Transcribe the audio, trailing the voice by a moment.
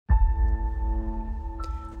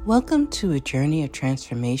Welcome to a journey of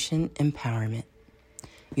transformation empowerment.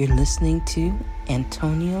 You're listening to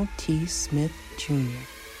Antonio T. Smith Jr.,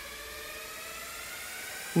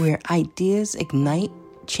 where ideas ignite,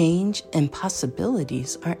 change, and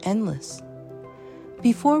possibilities are endless.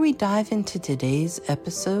 Before we dive into today's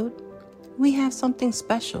episode, we have something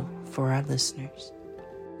special for our listeners.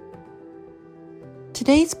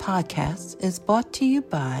 Today's podcast is brought to you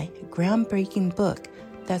by a groundbreaking book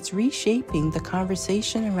that's reshaping the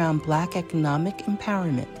conversation around Black economic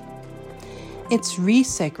empowerment. It's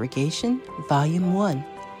Resegregation, Volume 1,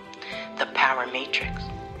 The Power Matrix,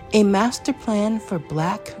 a master plan for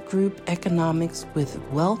Black group economics with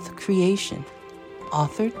wealth creation,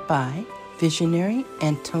 authored by visionary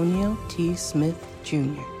Antonio T. Smith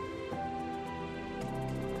Jr.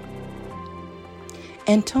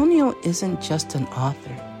 Antonio isn't just an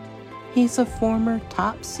author. He's a former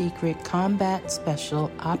top-secret combat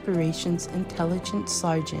special operations intelligence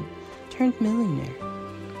sergeant turned millionaire.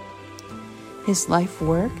 His life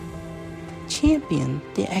work championed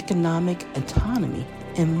the economic autonomy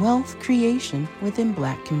and wealth creation within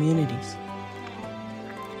Black communities.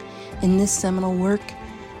 In this seminal work,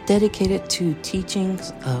 dedicated to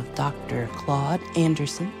teachings of Dr. Claude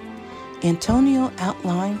Anderson, Antonio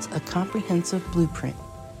outlines a comprehensive blueprint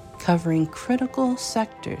covering critical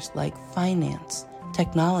sectors like finance,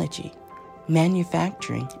 technology,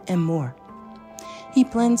 manufacturing, and more. He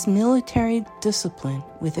blends military discipline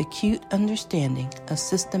with acute understanding of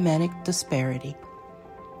systematic disparity.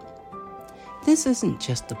 This isn't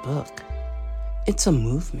just a book. It's a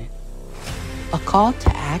movement, a call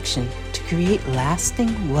to action to create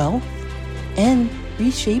lasting wealth and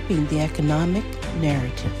reshaping the economic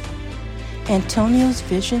narrative. Antonio's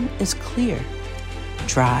vision is clear.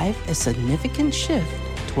 Drive a significant shift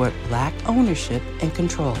toward Black ownership and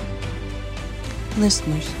control.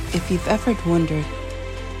 Listeners, if you've ever wondered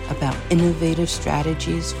about innovative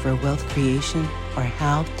strategies for wealth creation or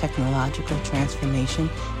how technological transformation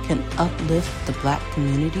can uplift the Black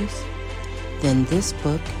communities, then this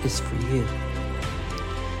book is for you.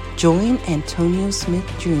 Join Antonio Smith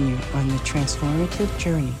Jr. on the transformative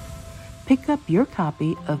journey. Pick up your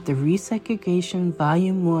copy of the Resegregation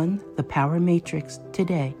Volume 1, The Power Matrix,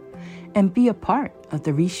 today and be a part of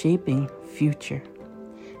the reshaping future.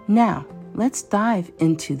 Now, let's dive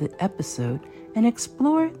into the episode and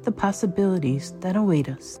explore the possibilities that await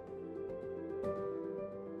us.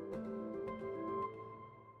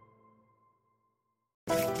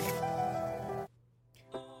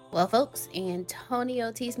 Well, folks,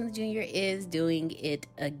 Antonio T. Smith Jr. is doing it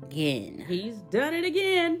again. He's done it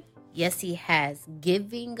again. Yes, he has,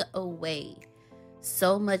 giving away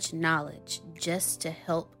so much knowledge just to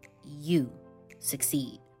help you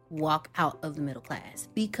succeed, walk out of the middle class,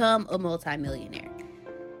 become a multimillionaire.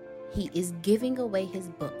 He is giving away his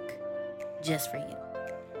book just for you.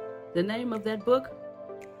 The name of that book,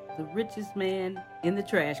 The Richest Man in the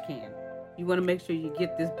Trash Can. You want to make sure you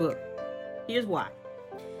get this book. Here's why.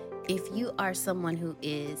 If you are someone who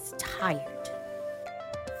is tired,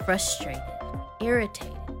 frustrated,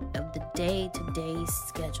 irritated of the day-to-day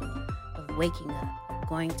schedule of waking up,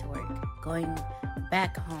 going to work, going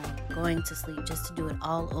back home, going to sleep just to do it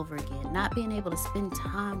all over again, not being able to spend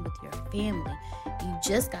time with your family, you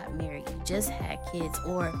just got married, you just had kids,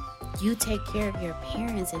 or you take care of your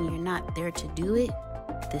parents and you're not there to do it,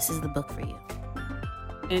 this is the book for you.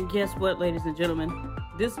 And guess what, ladies and gentlemen?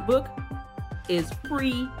 This book is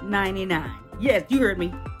free 99. Yes, you heard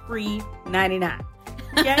me. Free 99.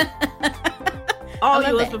 Okay? All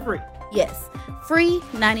yours for free. Yes. Free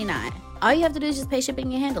 99. All you have to do is just pay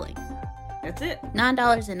shipping and handling. That's it.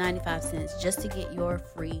 $9.95 just to get your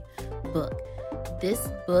free book. This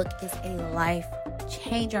book is a life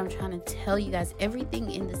changer. I'm trying to tell you guys,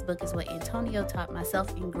 everything in this book is what Antonio taught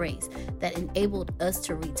myself and Grace that enabled us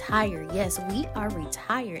to retire. Yes, we are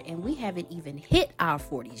retired and we haven't even hit our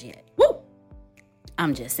 40s yet. Woo!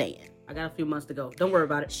 I'm just saying. I got a few months to go. Don't worry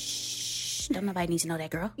about it. Shh. Don't nobody need to know that,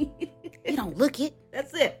 girl. You don't look it.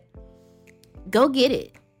 That's it. Go get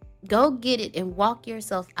it. Go get it and walk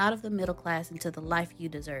yourself out of the middle class into the life you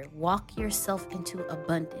deserve. Walk yourself into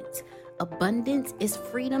abundance. Abundance is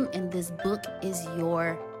freedom, and this book is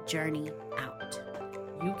your journey out.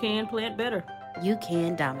 You can plant better. You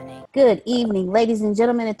can dominate. Good evening, ladies and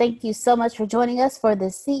gentlemen, and thank you so much for joining us for the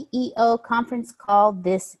CEO conference call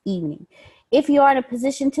this evening. If you are in a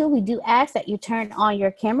position to, we do ask that you turn on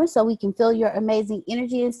your camera so we can feel your amazing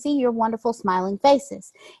energy and see your wonderful smiling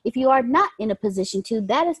faces. If you are not in a position to,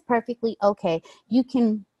 that is perfectly okay. You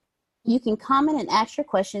can comment and ask your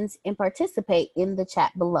questions and participate in the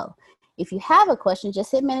chat below. If you have a question,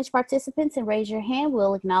 just hit manage participants and raise your hand.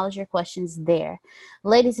 We'll acknowledge your questions there.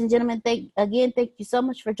 Ladies and gentlemen, thank you so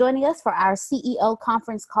much for joining us for our CEO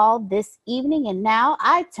conference call this evening. And now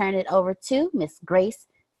I turn it over to Miss Grace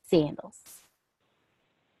Sandals.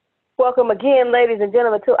 Welcome again, ladies and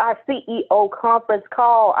gentlemen, to our CEO conference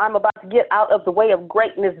call. I'm about to get out of the way of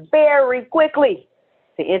greatness very quickly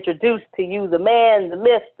to introduce to you the man, the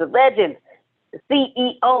myth, the legend, the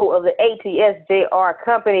CEO of the ATSJR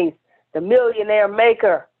companies, the millionaire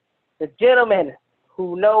maker, the gentleman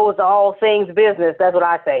who knows all things business. That's what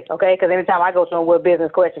I say, okay? Because anytime I go to him with a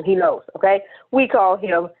business question, he knows, okay? We call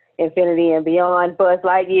him Infinity and Beyond, Buzz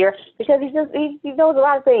Lightyear, because he knows a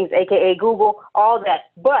lot of things, a.k.a. Google, all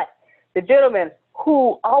that. But the gentleman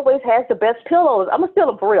who always has the best pillows, I'm going to steal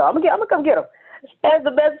him for real. I'm going to come get him. Has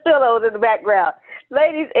the best pillows in the background.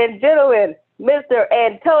 Ladies and gentlemen, Mr.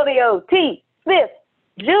 Antonio T. Smith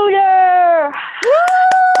Jr.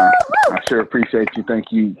 I sure appreciate you.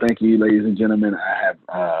 Thank you, ladies and gentlemen. I have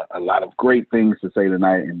a lot of great things to say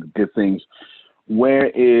tonight and the good things. Where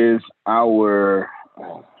is our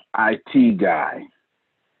IT guy?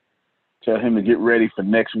 Tell him to get ready for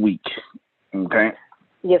next week. Okay?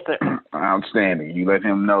 Yes, sir. Outstanding. You let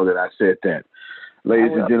him know that I said that.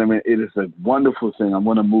 Ladies and gentlemen, it is a wonderful thing. I'm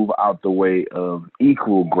going to move out the way of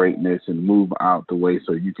equal greatness and move out the way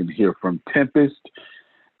so you can hear from Tempest.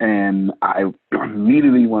 And I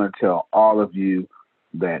immediately want to tell all of you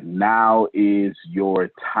that now is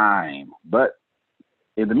your time. But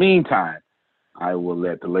in the meantime, I will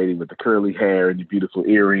let the lady with the curly hair and the beautiful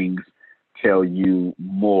earrings tell you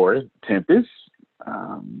more. Tempest,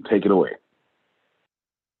 take it away.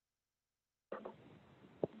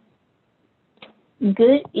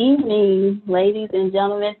 Good evening, ladies and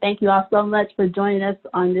gentlemen. Thank you all so much for joining us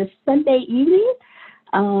on this Sunday evening.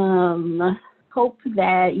 Hope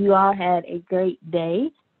that you all had a great day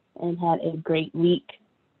and had a great week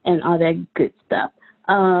and all that good stuff.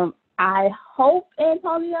 I hope,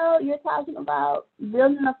 Antonio, you're talking about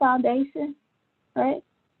building a foundation, right?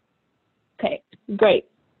 Okay, great.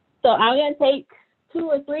 So I'm going to take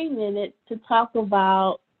 2 or 3 minutes to talk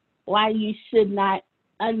about why you should not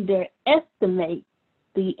underestimate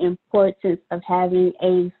the importance of having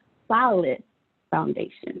a solid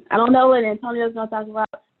foundation. I don't know what Antonio's going to talk about.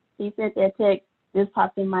 He sent that text, just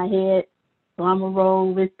popped in my head, so I'm going to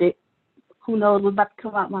roll with it. Who knows what's about to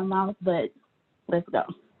come out my mouth, but let's go.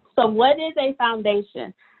 So what is a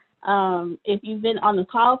foundation? If you've been on the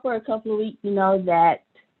call for a couple of weeks, you know that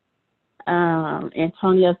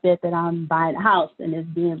Antonio said that I'm buying a house and it's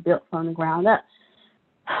being built from the ground up.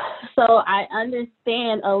 So I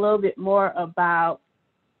understand a little bit more about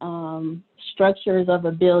structures of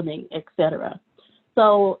a building, etc.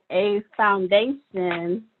 So a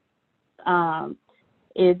foundation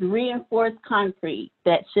is reinforced concrete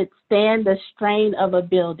that should stand the strain of a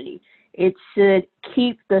building. It should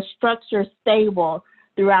keep the structure stable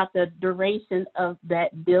throughout the duration of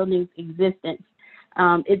that building's existence.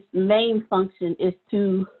 Its main function is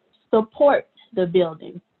to support the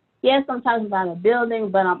building. Yes, I'm talking about a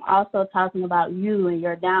building, but I'm also talking about you and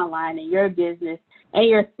your downline and your business and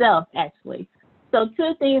yourself, actually. So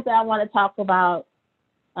 2 things that I want to talk about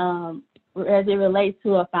as it relates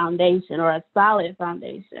to a foundation or a solid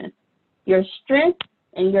foundation. Your strength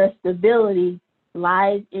and your stability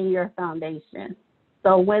lies in your foundation.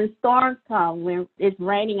 So when storms come, when it's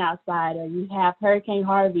raining outside or you have Hurricane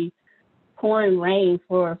Harvey pouring rain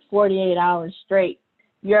for 48 hours straight,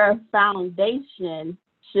 your foundation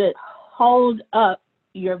should hold up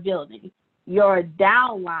your building. Your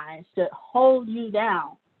downline should hold you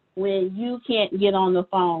down when you can't get on the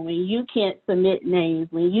phone, when you can't submit names,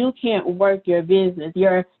 when you can't work your business.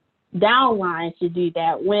 Your downline should do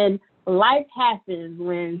that. When life happens,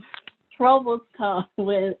 when troubles come,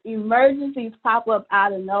 when emergencies pop up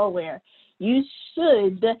out of nowhere, you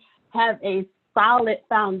should have a solid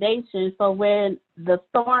foundation so when the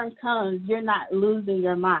storm comes, you're not losing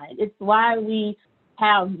your mind. It's why we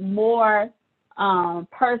have more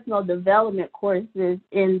personal development courses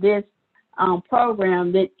in this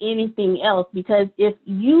program than anything else, because if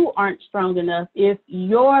you aren't strong enough, if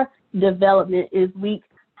your development is weak,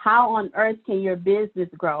 how on earth can your business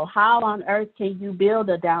grow? How on earth can you build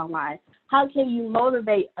a downline? How can you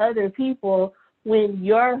motivate other people when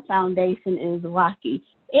your foundation is rocky?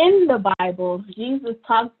 In the Bible, Jesus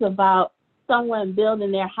talks about someone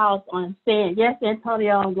building their house on sand. Yes,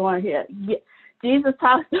 Antonio, I'm going here. Jesus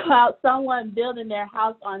talks about someone building their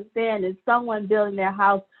house on sand and someone building their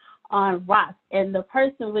house on rocks. And the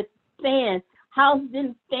person with sand house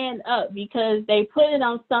didn't stand up because they put it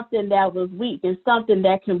on something that was weak and something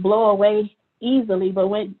that can blow away easily. But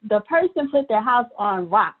when the person put their house on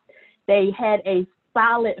rocks, they had a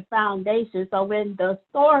solid foundation. So when the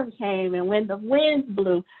storm came and when the winds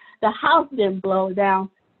blew, the house didn't blow down.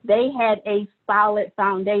 They had a solid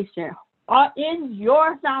foundation. Is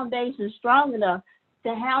your foundation strong enough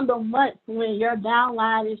to handle months when your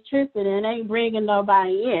downline is tripping and ain't bringing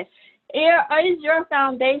nobody in? Is your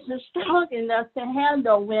foundation strong enough to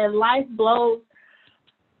handle when life blows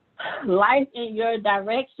life in your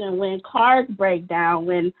direction, when cars break down,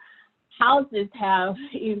 when houses have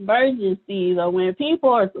emergencies, or when people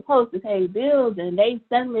are supposed to pay bills and they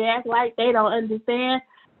suddenly act like they don't understand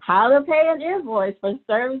how to pay an invoice for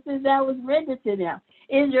services that was rendered to them?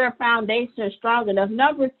 Is your foundation strong enough?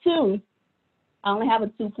 Number two, I only have a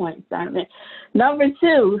 2-point assignment. Number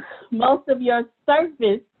two, most of your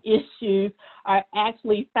surface issues are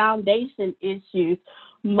actually foundation issues.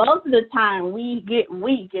 Most of the time we get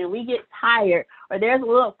weak and we get tired, or there's a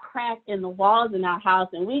little crack in the walls in our house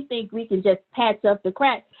and we think we can just patch up the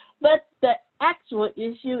crack. But the actual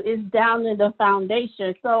issue is down in the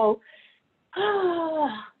foundation. So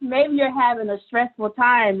maybe you're having a stressful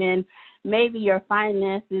time and maybe your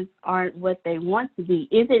finances aren't what they want to be.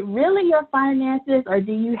 Is it really your finances, or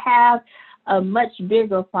do you have a much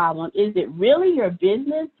bigger problem? Is it really your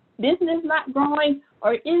business not growing,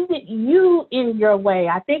 or is it you in your way?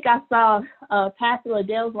 I think I saw Pastor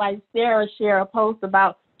Adele's wife Sarah share a post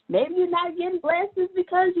about maybe you're not getting blessings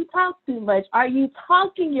because you talk too much. Are you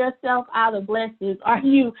talking yourself out of blessings? Are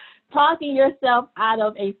you talking yourself out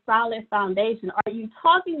of a solid foundation? Are you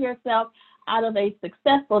talking yourself out of a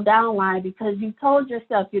successful downline because you told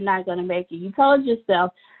yourself you're not going to make it? You told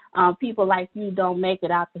yourself people like you don't make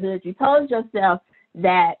it out the hood. You told yourself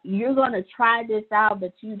that you're going to try this out,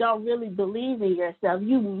 but you don't really believe in yourself.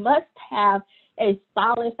 You must have a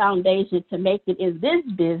solid foundation to make it in this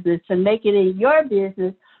business, to make it in your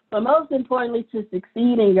business, but most importantly, to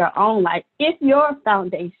succeed in your own life. If your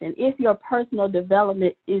foundation, if your personal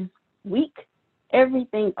development is weak,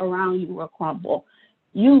 everything around you will crumble.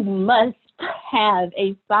 You must have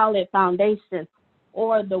a solid foundation,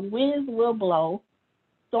 or the winds will blow,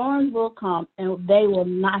 storms will come, and they will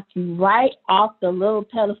knock you right off the little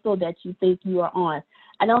pedestal that you think you are on.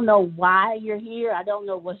 I don't know why you're here. I don't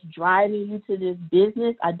know what's driving you to this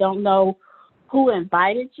business. I don't know who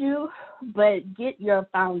invited you, but get your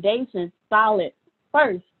foundation solid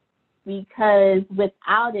first, because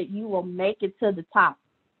without it, you will make it to the top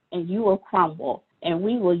and you will crumble. And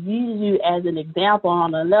we will use you as an example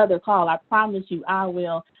on another call. I promise you I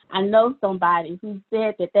will. I know somebody who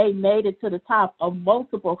said that they made it to the top of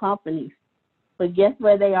multiple companies, but guess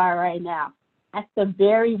where they are right now? At the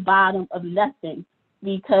very bottom of nothing,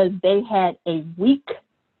 because they had a weak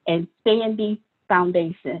and sandy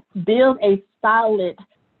foundation. Build a solid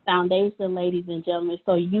foundation, ladies and gentlemen,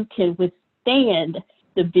 so you can withstand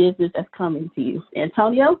the business that's coming to you.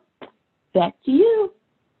 Antonio, back to you.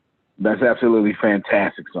 That's absolutely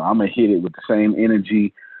fantastic. So I'm gonna hit it with the same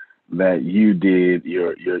energy that you did.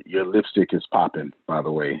 Your lipstick is popping, by the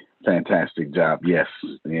way. Fantastic job. Yes.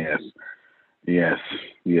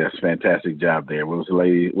 Fantastic job there. What's the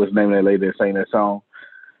name of that lady that sang that song?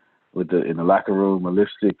 In the locker room, my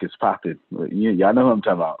lipstick is popping. Y'all know who I'm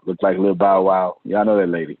talking about. Looks like Lil Bow Wow. Y'all know that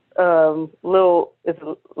lady. It's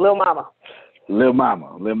Lil Mama. Lil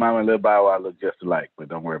Mama and Lil Bow Wow look just alike, but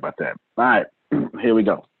don't worry about that. All right, here we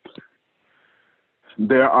go.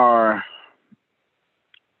 I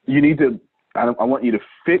want you to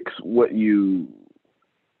fix what I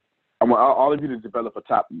want all of you to develop a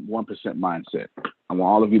top 1% mindset. I want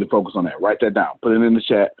all of you to focus on that. Write that down. Put it in the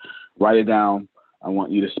chat. Write it down. I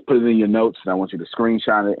want you to put it in your notes, and I want you to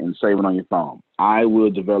screenshot it and save it on your phone. I will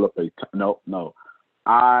develop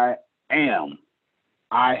I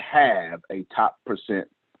have a top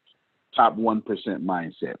 1%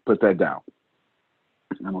 mindset. Put that down.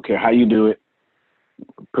 I don't care how you do it.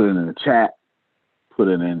 Put it in the chat. Put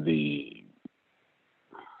it in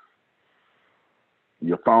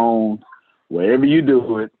your phone, wherever you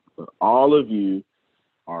do it. All of you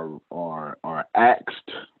are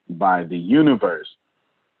asked by the universe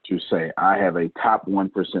to say, I have a top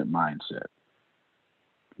 1% mindset.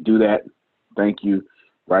 Do that. Thank you.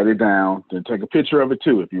 Write it down. Then take a picture of it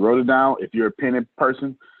too. If you wrote it down, if you're a pen and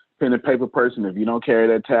paper person, if you don't carry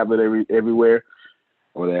that tablet everywhere,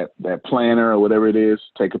 or that planner or whatever it is,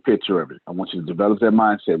 take a picture of it. I want you to develop that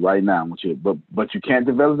mindset right now. But you can't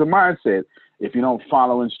develop the mindset if you don't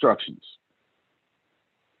follow instructions.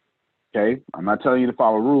 Okay? I'm not telling you to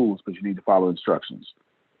follow rules, but you need to follow instructions.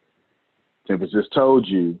 Tempest just told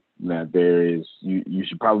you that you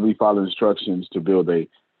should probably follow instructions to build a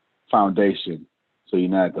foundation so you're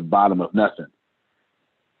not at the bottom of nothing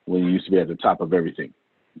when you used to be at the top of everything.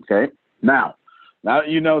 Okay? Now that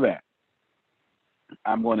you know that,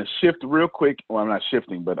 I'm going to shift real quick. Well, I'm not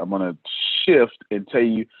shifting, but I'm going to shift and tell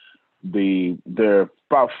you there are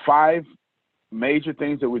about 5 major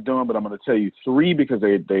things that we're doing, but I'm going to tell you 3 because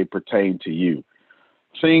they pertain to you.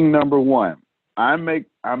 Thing number 1, I'm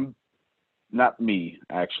not me,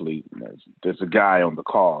 actually. There's a guy on the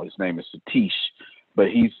call. His name is Satish, but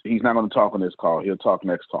he's not going to talk on this call. He'll talk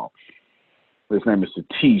next call. His name is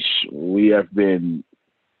Satish. We have been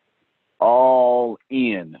all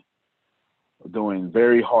in, doing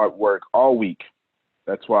very hard work all week.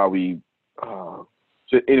 That's why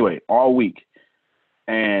anyway, all week.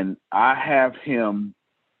 And I have him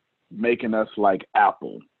making us like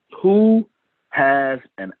Apple. Who has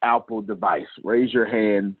an Apple device? Raise your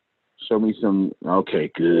hand. Show me some.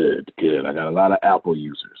 Okay, good. I got a lot of Apple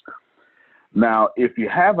users. Now, if you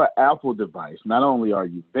have an Apple device, not only are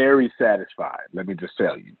you very satisfied, let me just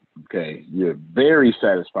tell you, okay, you're very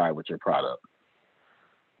satisfied with your product,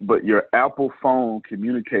 but your Apple phone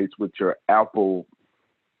communicates with your Apple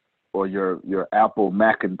or your Apple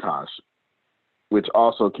Macintosh, which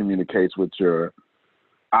also communicates with your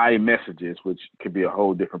iMessages, which could be a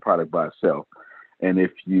whole different product by itself. And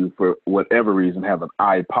if you, for whatever reason, have an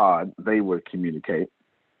iPod, they would communicate.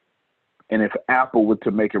 And if Apple were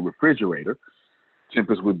to make a refrigerator,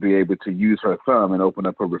 Tempest would be able to use her thumb and open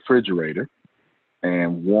up a refrigerator,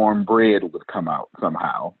 and warm bread would come out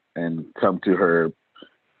somehow and come to her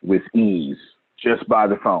with ease just by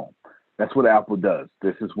the phone. That's what Apple does.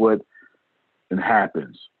 This is what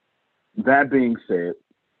happens. That being said,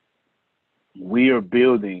 we are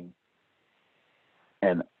building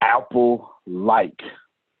an Apple-like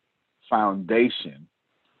foundation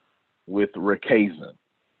with Ricasa.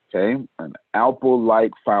 Okay, an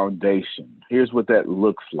Apple-like foundation. Here's what that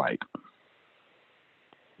looks like.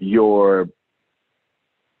 Your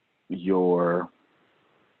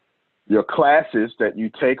classes that you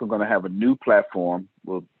take are going to have a new platform.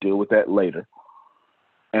 We'll deal with that later.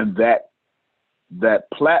 And that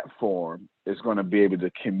platform is going to be able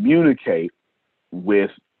to communicate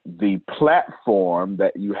with the platform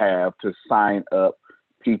that you have to sign up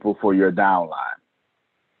people for your downline.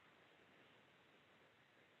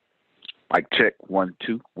 Mic check, 1,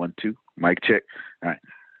 2, 1, 2. Mic check. All right.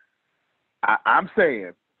 I'm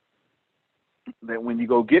saying that when you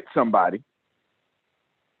go get somebody,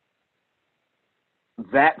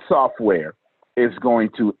 that software is going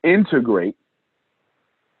to integrate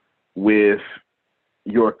with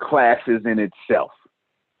your classes in itself.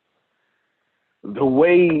 The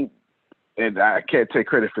way, and I can't take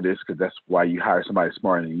credit for this because that's why you hire somebody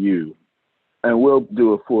smarter than you. And we'll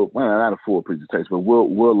do not a full presentation, but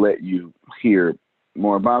we'll let you hear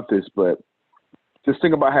more about this. But just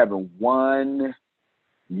think about having one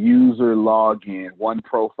user login, one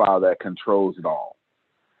profile that controls it all.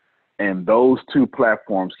 And those 2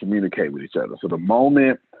 platforms communicate with each other. So the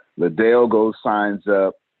moment Liddell signs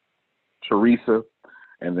up Teresa,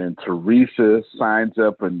 and then Teresa signs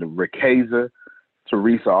up in the Ricasa,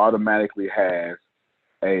 Teresa automatically has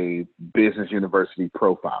a business university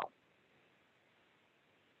profile.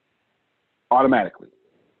 Automatically.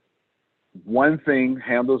 One thing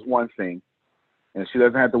handles one thing, and she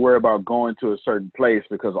doesn't have to worry about going to a certain place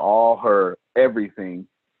because all her everything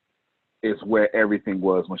is where everything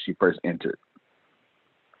was when she first entered.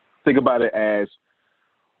 Think about it as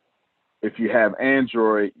if you have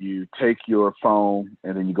Android, you take your phone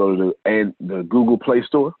and then you go to the Google Play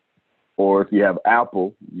Store, or if you have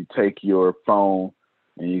Apple, you take your phone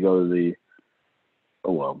and you go to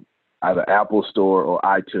either Apple Store or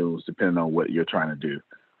iTunes, depending on what you're trying to do,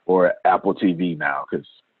 or Apple TV now, because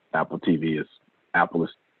Apple is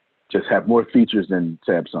just have more features than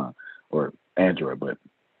Samsung or Android. But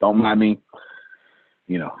don't mind me,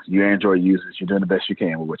 you Android users, you're doing the best you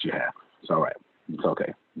can with what you have. It's all right. It's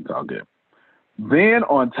okay. It's all good. Then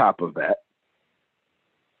on top of that,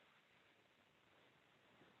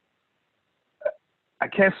 I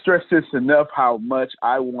can't stress this enough how much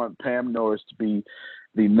I want Pam Norris to be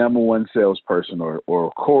the number 1 salesperson,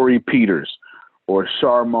 or Corey Peters, or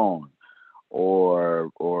Charmone,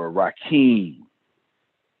 or Rakeem,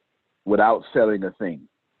 without selling a thing.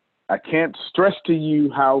 I can't stress to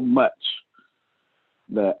you how much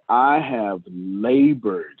that I have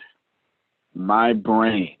labored my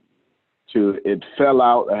brain to it fell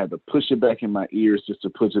out. I had to push it back in my ears just to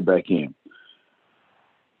push it back in.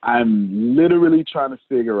 I'm literally trying to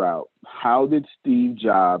figure out, how did Steve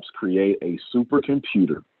Jobs create a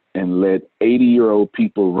supercomputer and let 80-year-old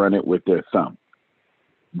people run it with their thumb?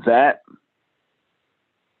 That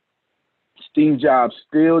Steve Jobs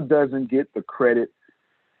still doesn't get the credit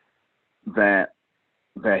that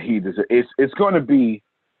he deserves. It's going to be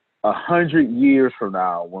 100 years from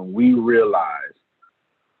now when we realize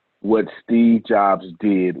what Steve Jobs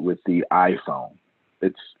did with the iPhone.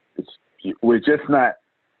 We're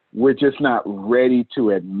just not ready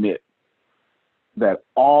to admit that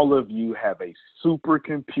all of you have a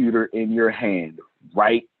supercomputer in your hand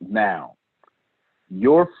right now.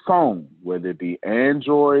 Your phone, whether it be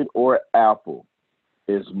Android or Apple,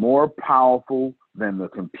 is more powerful than the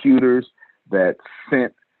computers that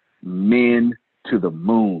sent men to the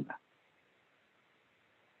moon.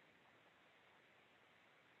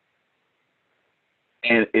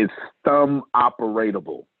 And it's thumb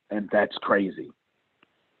operatable, and that's crazy.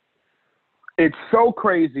 It's so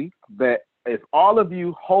crazy that if all of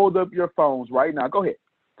you hold up your phones right now, go ahead.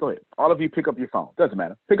 All of you pick up your phone. Doesn't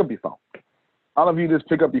matter. Pick up your phone. All of you just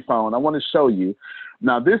pick up your phone. I want to show you.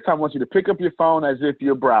 Now, this time I want you to pick up your phone as if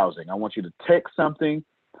you're browsing. I want you to text something.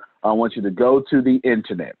 I want you to go to the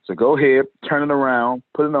internet. So go ahead, turn it around,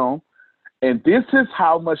 put it on. And this is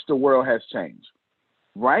how much the world has changed.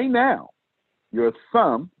 Right now, your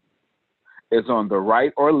thumb is on the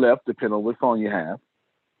right or left, depending on what phone you have,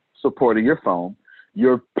 supporting your phone.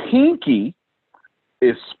 Your pinky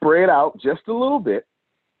is spread out just a little bit,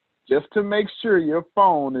 just to make sure your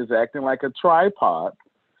phone is acting like a tripod,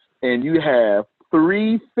 and you have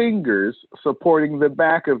 3 fingers supporting the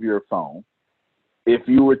back of your phone if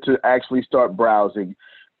you were to actually start browsing,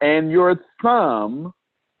 and your thumb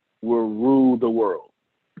will rule the world.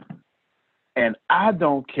 And I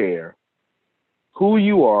don't care who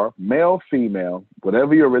you are, male, female,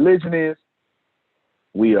 whatever your religion is,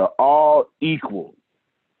 we are all equal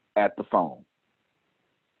at the phone.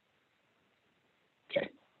 Okay.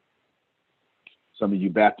 Some of you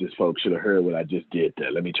Baptist folks should have heard what I just did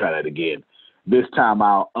there. Let me try that again. This time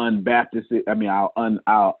I'll unbaptist it.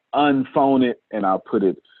 I'll unphone it, and I'll put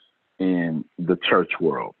it in the church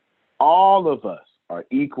world. All of us are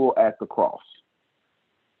equal at the cross.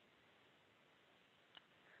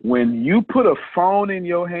 When you put a phone in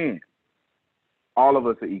your hand, all of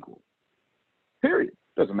us are equal. Period.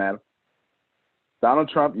 Doesn't matter. Donald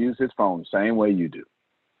Trump used his phone the same way you do.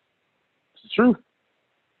 It's the truth.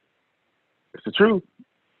 It's the truth.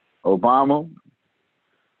 Obama,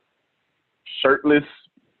 shirtless,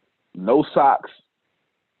 no socks,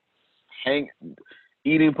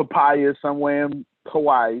 eating papaya somewhere in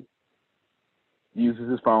Hawaii, uses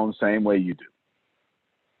his phone the same way you do.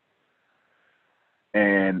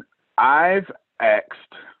 And I've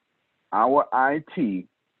asked our IT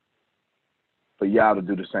for y'all to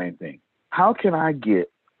do the same thing. How can I get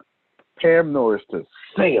Pam Norris to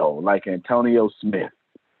sail like Antonio Smith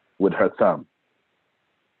with her thumb?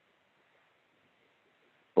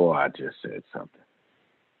 Boy, I just said something.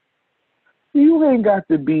 You ain't got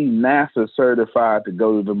to be NASA certified to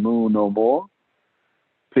go to the moon no more.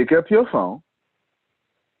 Pick up your phone,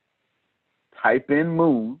 type in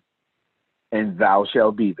moon, and thou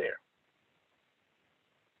shalt be there.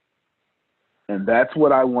 And that's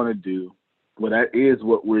what I want to do. Well, that is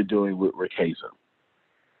what we're doing with Rakeza.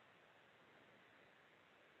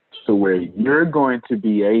 So where you're going to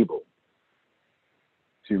be able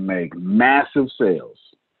to make massive sales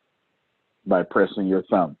by pressing your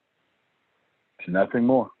thumb. Nothing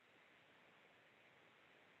more.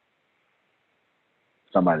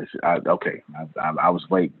 Somebody said, okay, I was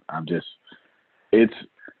waiting. It's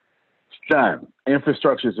done.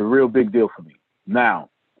 Infrastructure is a real big deal for me. Now,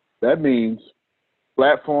 that means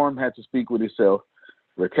platform had to speak with itself.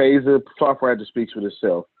 Rakeza software had to speak with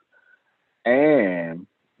itself. And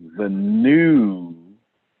the new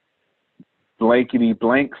blankety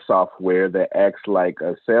blank software that acts like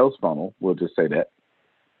a sales funnel, we'll just say that,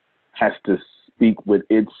 has to speak with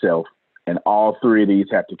itself, and all 3 of these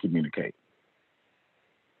have to communicate.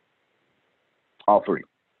 All 3.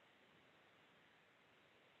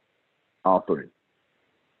 All 3.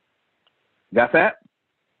 Got that?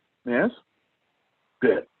 Yes?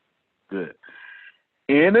 Good. Good.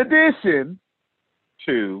 In addition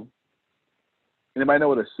to, anybody know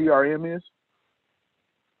what a CRM is?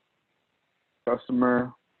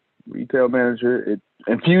 Customer Retail Manager.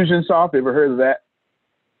 Infusionsoft, ever heard of that?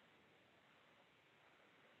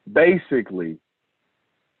 Basically,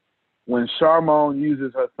 when Charmone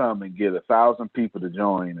uses her thumb and get 1,000 people to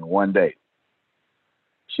join in one day,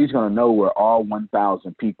 she's going to know where all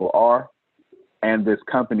 1,000 people are, and this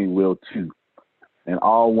company will too. And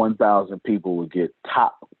all 1,000 people will get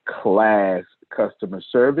top-class customer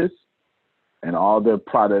service, and all their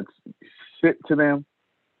products sent to them,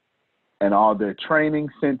 and all their training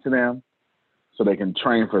sent to them, so they can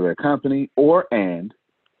train for their company and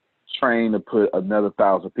train to put another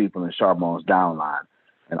 1,000 people in Charmone's downline.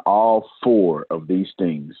 And all 4 of these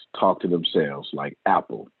things talk to themselves like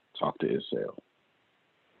Apple talk to itself.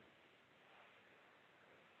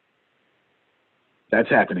 That's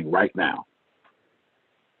happening right now.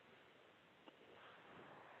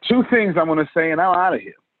 2 things I'm going to say, and I'm out of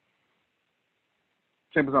here.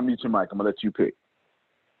 Tempest, I'm mute your mic. I'm going to let you pick.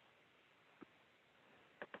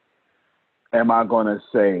 Am I going to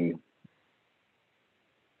say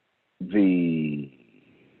the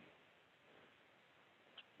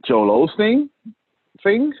Joel Osteen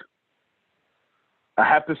thing? I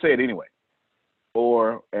have to say it anyway.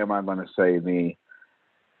 Or am I going to say the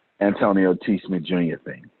Antonio T. Smith Jr.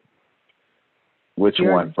 thing? Which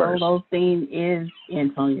one first? Joel Osteen is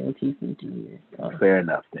Antonio T. Smith Jr. So. Fair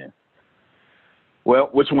enough then. Well,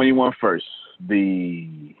 which one you want first?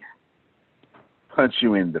 The punch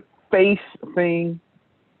you in the face thing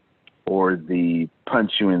or the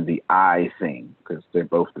punch you in the eye thing? Because they're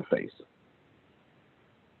both the face.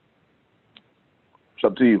 It's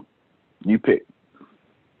up to you. You pick.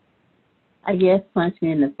 I guess punch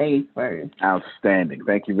me in the face first. Outstanding.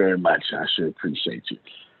 Thank you very much. I sure appreciate you.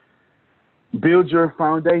 Build your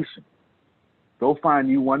foundation. Go find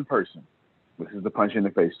you one person. This is the punch in the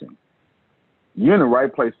face thing. You're in the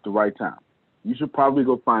right place at the right time. You should probably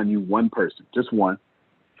go find you one person, just one.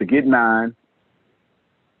 Forget 9.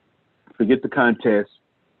 Forget the contest.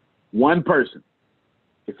 One person.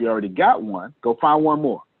 If you already got one, go find one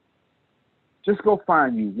more. Just go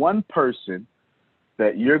find you one person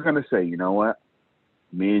that you're going to say, you know what?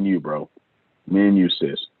 Me and you, bro. Me and you,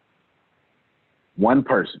 sis. One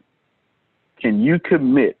person. Can you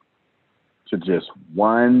commit to just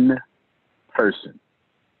one person?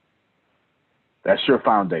 That's your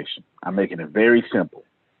foundation. I'm making it very simple.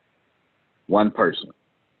 One person.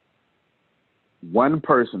 One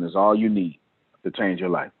person is all you need to change your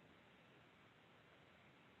life.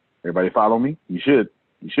 Everybody follow me? You should.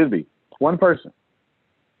 You should be. One person.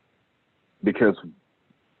 Because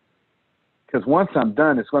once I'm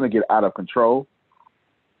done, it's going to get out of control.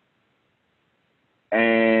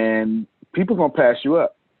 And people are going to pass you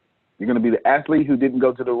up. You're going to be the athlete who didn't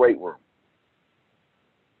go to the weight room.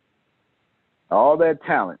 All that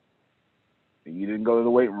talent, and you didn't go to the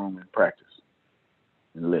weight room and practice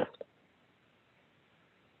and lift.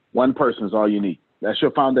 One person is all you need. That's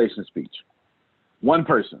your foundation speech. One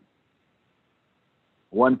person.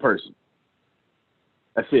 One person.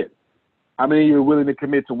 That's it. How many of you are willing to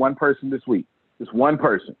commit to one person this week? Just one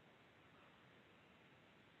person.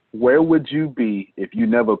 Where would you be if you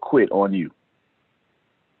never quit on you?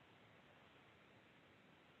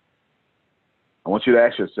 I want you to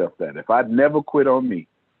ask yourself that. If I'd never quit on me,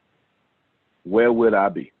 where would I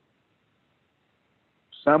be?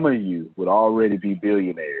 Some of you would already be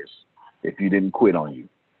billionaires if you didn't quit on you.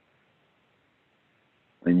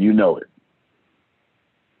 And you know it.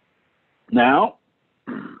 Now,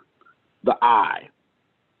 the I.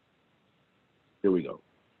 Here we go.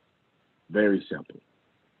 Very simple.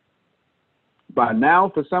 By now,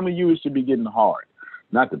 for some of you, it should be getting hard.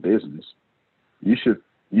 Not the business. You should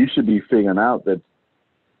be figuring out that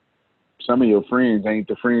some of your friends ain't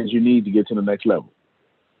the friends you need to get to the next level.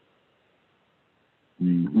 Let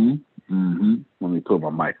me put my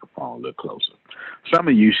microphone a little closer. Some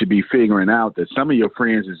of you should be figuring out that some of your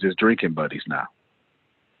friends is just drinking buddies now.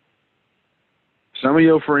 Some of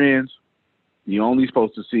your friends you're only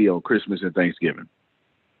supposed to see on Christmas and Thanksgiving.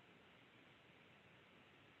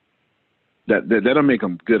 That don't make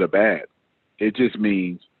them good or bad. It just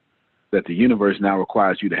means that the universe now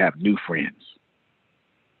requires you to have new friends.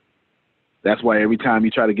 That's why every time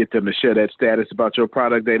you try to get them to share that status about your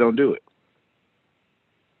product, they don't do it.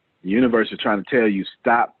 The universe is trying to tell you,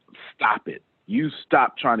 stop it. You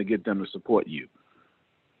stop trying to get them to support you.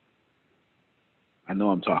 I know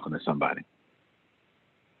I'm talking to somebody.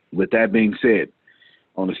 With that being said,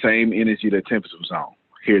 on the same energy that Tempest was on,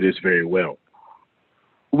 hear this very well.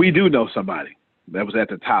 We do know somebody that was at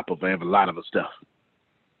the top of a lot of the stuff.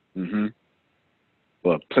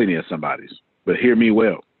 Well, plenty of somebodies. But hear me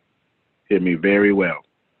well. Hear me very well.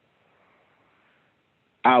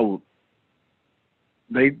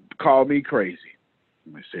 They call me crazy.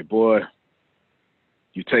 And they say, boy,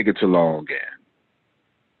 you take it too long, again.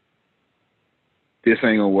 This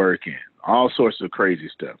ain't gonna work, and all sorts of crazy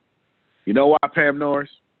stuff. You know why, Pam Norris?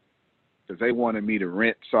 Because they wanted me to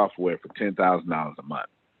rent software for $10,000 a month.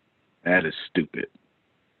 That is stupid.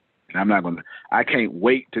 And I can't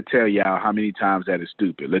wait to tell y'all how many times that is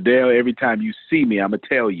stupid. Liddell, every time you see me, I'm going to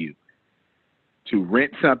tell you to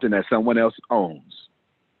rent something that someone else owns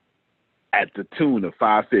at the tune of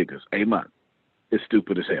 5 figures a month is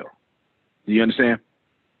stupid as hell. Do you understand?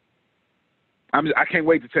 I can't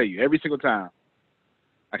wait to tell you every single time.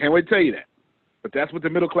 I can't wait to tell you that. But that's what the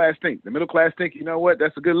middle class think. The middle class think, you know what?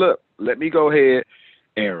 That's a good look. Let me go ahead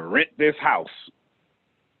and rent this house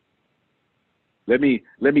Let me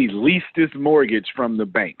lease this mortgage from the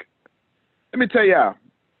bank. Let me tell y'all,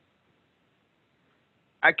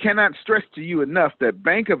 I cannot stress to you enough that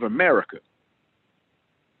Bank of America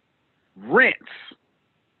rents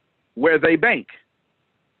where they bank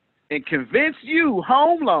and convince you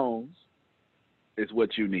home loans is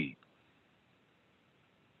what you need.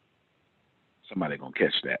 Somebody gonna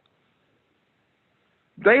catch that.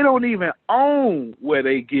 They don't even own where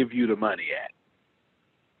they give you the money at,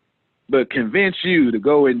 but convince you to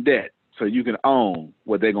go in debt so you can own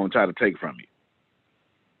what they're gonna try to take from you.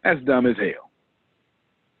 That's dumb as hell.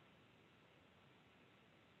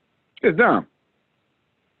 It's dumb.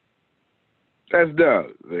 That's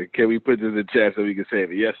dumb. Can we put this in the chat so we can save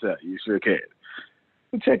it? Yes, sir. You sure can.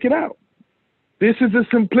 But check it out. This is the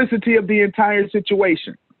simplicity of the entire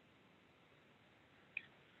situation.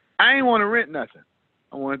 I ain't want to rent nothing.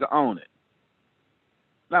 I wanted to own it.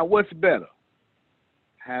 Now, what's better?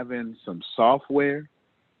 Having some software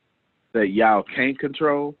that y'all can't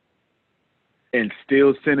control and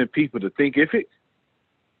still sending people to think ific,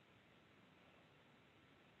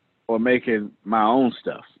 or making my own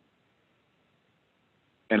stuff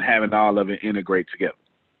and having all of it integrate together?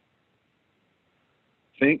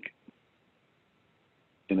 Think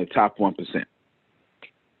in the top 1%.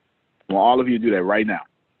 Well, all of you do that right now.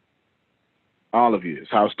 All of you. It's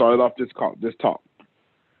how I started off this talk.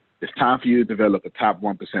 It's time for you to develop a top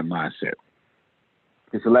 1% mindset.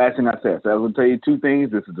 It's the last thing I said. So I was going to tell you two things.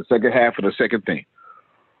 This is the second half of the second thing.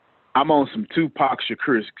 I'm on some Tupac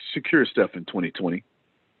Shakur stuff in 2020.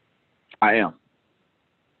 I am.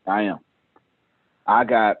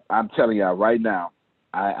 I'm telling y'all right now,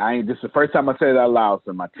 this is the first time I said it out loud,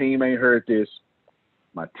 so my team ain't heard this.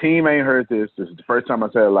 This is the first time I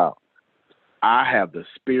said it out loud. I have the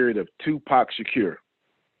spirit of Tupac Shakur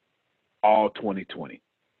all 2020.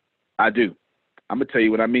 I do. I'm going to tell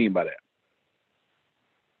you what I mean by that.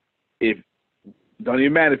 Don't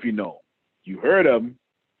even matter if you know him. You heard of him.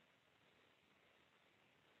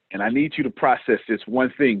 And I need you to process this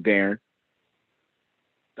one thing, Darren.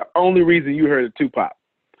 The only reason you heard of Tupac,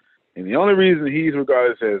 and the only reason he's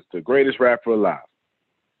regarded as the greatest rapper alive,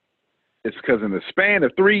 is because in the span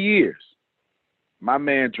of 3 years, my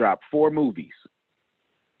man dropped 4 movies,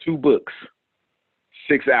 2 books,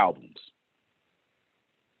 6 albums.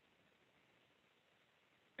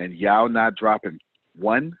 And y'all not dropping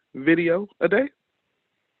 1 video a day?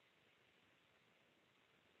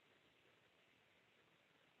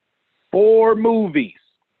 Four movies,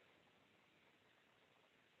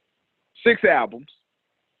 6 albums,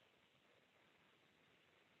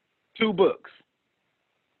 2 books,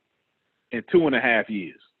 in 2.5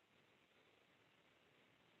 years.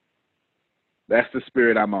 That's the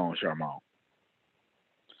spirit I'm on, Charmon.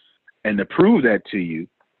 And to prove that to you,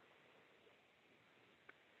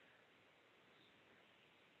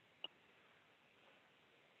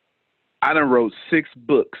 I done wrote 6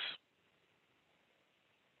 books.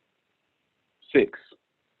 6.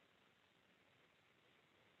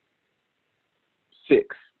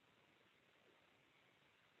 6.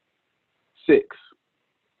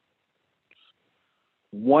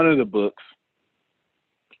 One of the books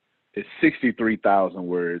is 63,000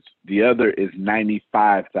 words. The other is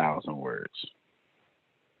 95,000 words.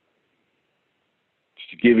 Just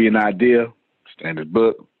to give you an idea, standard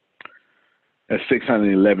book, that's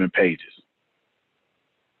 611 pages.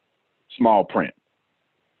 Small print.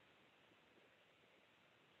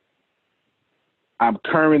 I'm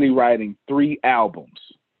currently writing 3 albums.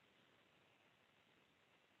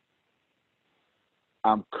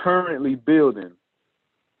 I'm currently building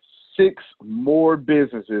 6 more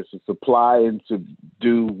businesses to supply and to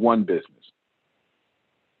do 1 business.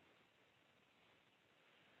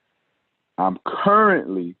 I'm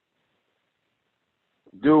currently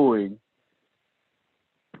doing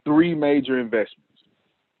 3 major investments.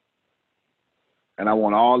 And I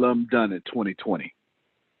want all of them done in 2020.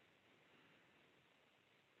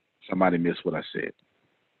 Somebody missed what I said.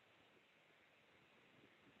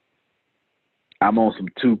 I'm on some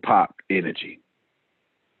Tupac energy.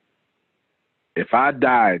 If I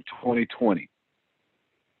die in 2020,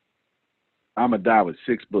 I'm going to die with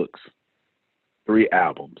 6 books, 3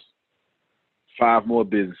 albums, 5 more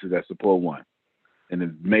businesses that support 1, and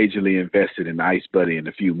then majorly invested in Ice Buddy and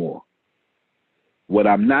a few more. What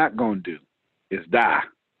I'm not going to do is die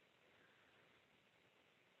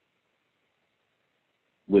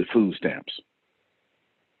with food stamps.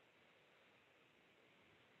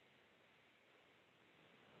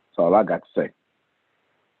 That's all I got to say.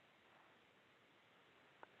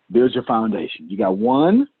 Build your foundation. You got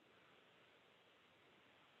 1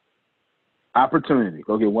 opportunity.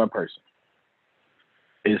 Go get 1 person.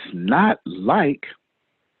 it's not like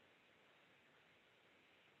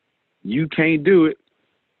you can't do it.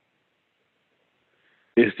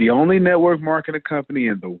 It's the only network marketing company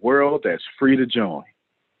in the world that's free to join.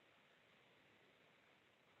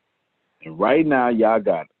 And right now, y'all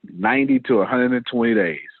got 90 to 120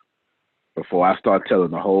 days before I start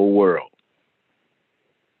telling the whole world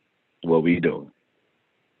what we doing.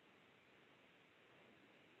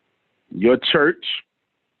 Your church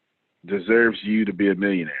deserves you to be a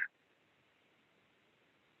millionaire.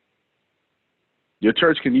 Your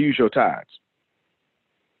church can use your tithes.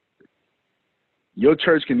 Your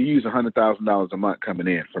church can use $100,000 a month coming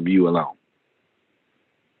in from you alone.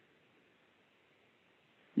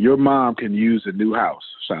 Your mom can use a new house.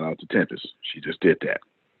 Shout out to Tempest. She just did that.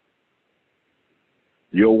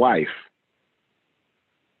 Your wife,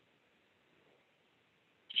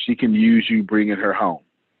 she can use you bringing her home.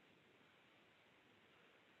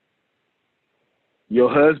 Your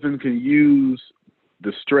husband can use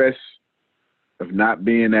the stress of not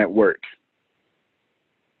being at work.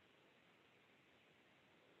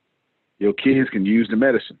 Your kids can use the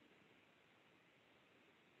medicine.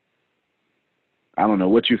 I don't know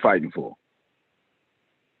what you're fighting for.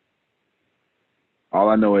 All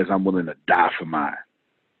I know is I'm willing to die for mine.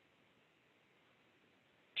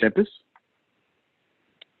 Tempest,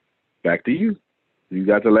 back to you. You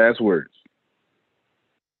got the last words.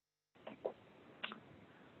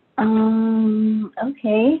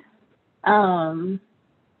 Okay. I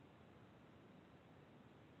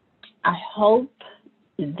hope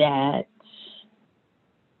that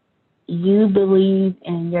you believe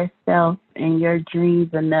in yourself and your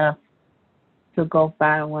dreams enough to go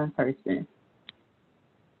find one person.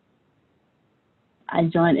 I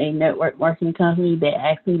joined a network marketing company that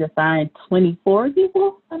asked me to find 24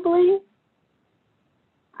 people, I believe.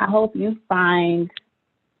 I hope you find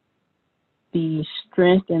the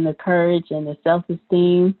strength and the courage and the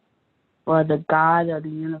self-esteem for the God of the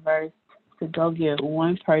universe to go get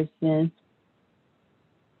one person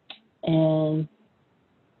and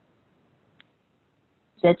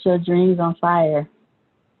set your dreams on fire.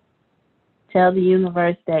 Tell the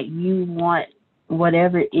universe that you want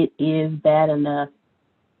whatever it is bad enough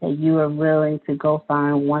that you are willing to go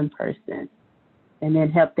find one person and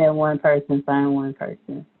then help that one person find one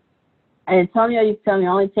person. And Antonio used to tell me it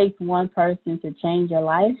only takes one person to change your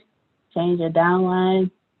life, change your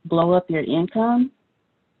downline, blow up your income.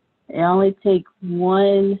 It only takes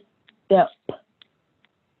one step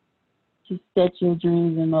to set your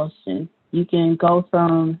dreams in motion. You can go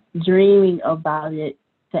from dreaming about it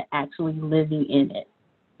to actually living in it.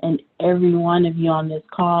 And every one of you on this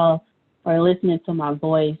call or listening to my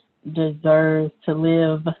voice deserves to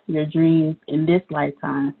live your dreams in this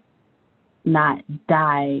lifetime, not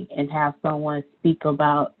die and have someone speak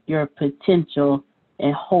about your potential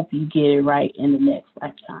and hope you get it right in the next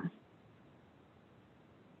lifetime.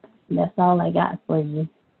 And that's all I got for you,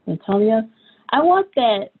 Antonio. I want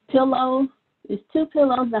that pillow. There's 2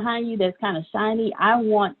 pillows behind you that's kind of shiny. I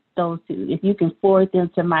want those 2. If you can forward them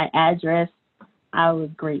to my address, I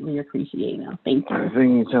would greatly appreciate them. Thank you. I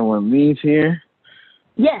think someone leaves here.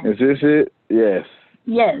 Yes. Is this it? Yes.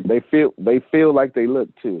 Yes. They feel like they look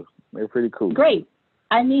too. They're pretty cool. Great.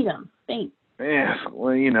 I need them. Thanks. Yeah.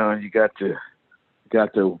 Well, you got to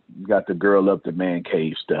girl up the man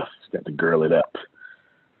cave stuff. You got to girl it up.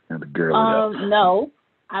 No.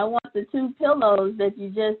 I want the 2 pillows that you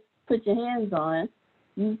just put your hands on.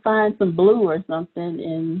 You find some blue or something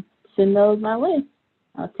and send those my way.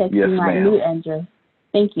 I'll text you my new address.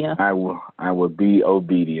 Thank you. I will be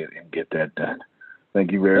obedient and get that done.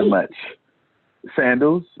 Thank you very much.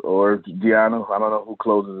 Sandals or Deanna, I don't know who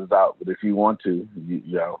closes us out, but if you want to,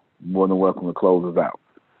 you're more than welcome to close us out.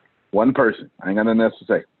 One person. I ain't got nothing else to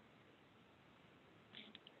say.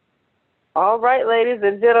 All right, ladies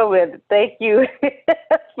and gentlemen, thank you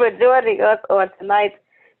for joining us on tonight's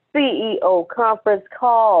CEO conference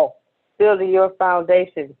call, Building Your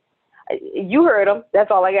Foundation. You heard them.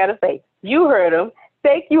 That's all I got to say. You heard them.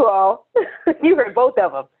 Thank you all. You heard both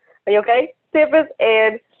of them. Are you okay? Tempest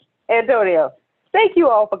and Antonio. Thank you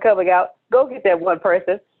all for coming out. Go get that one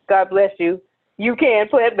person. God bless you. You can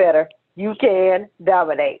play it better. You can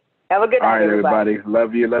dominate. Have a good night, all right, everybody.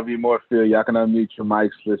 Love you more, Phil. Y'all can unmute your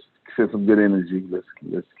mics. Let's send some good energy.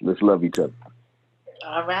 Let's love each other.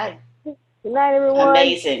 All right. Good night, everyone.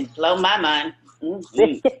 Amazing. Blow my mind.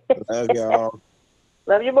 Mm-hmm. Love y'all.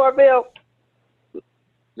 Love you more, Bill.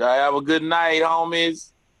 Y'all have a good night,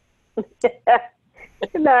 homies.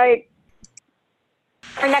 Good night.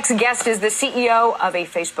 Our next guest is the CEO of a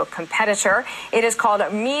Facebook competitor. It is called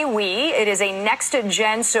MeWe. It is a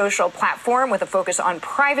next-gen social platform with a focus on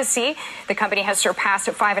privacy. The company has surpassed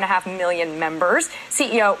 5.5 million members.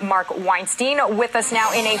 CEO Mark Weinstein with us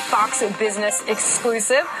now in a Fox Business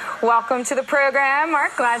exclusive. Welcome to the program,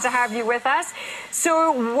 Mark. Glad to have you with us.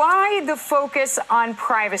 So why the focus on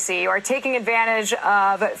privacy or taking advantage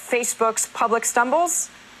of Facebook's public stumbles?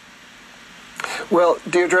 Well,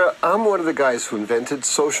 Deirdre, I'm one of the guys who invented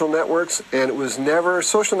social networks, and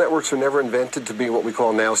social networks were never invented to be what we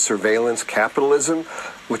call now surveillance capitalism,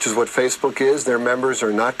 which is what Facebook is. Their members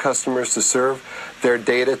are not customers to serve. They're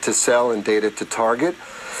data to sell and data to target.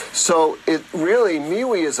 So it really,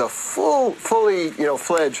 MeWe is a fully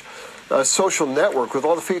fledged social network with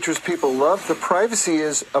all the features people love. The privacy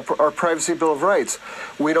is our Privacy Bill of Rights.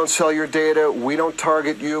 We don't sell your data. We don't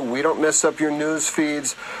target you. We don't mess up your news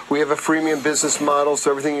feeds. We have a freemium business model,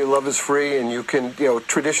 so everything you love is free, and you can,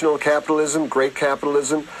 traditional capitalism, great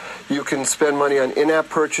capitalism. You can spend money on in-app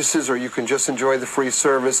purchases, or you can just enjoy the free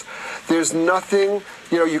service. There's nothing,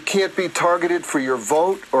 you can't be targeted for your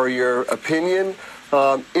vote or your opinion.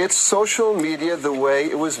 It's social media the way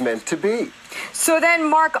it was meant to be. So then,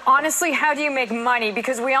 Mark, honestly, how do you make money?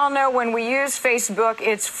 Because we all know when we use Facebook,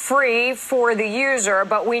 it's free for the user,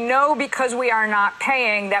 but we know because we are not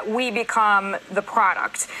paying that we become the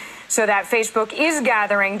product. So that Facebook is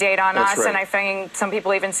gathering data on us, right. And I think some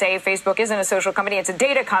people even say Facebook isn't a social company, it's a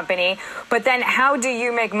data company. But then how do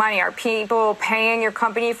you make money? Are people paying your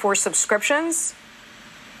company for subscriptions?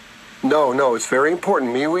 No, it's very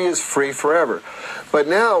important. MeWe is free forever. But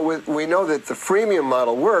now we know that the freemium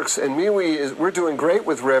model works, and we're doing great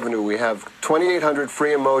with revenue. We have 2,800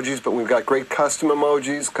 free emojis, but we've got great custom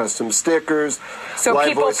emojis, custom stickers. So live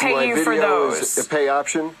people voice pay and live you video for those? is a pay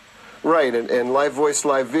option. Right, and live voice,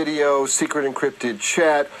 live video, secret encrypted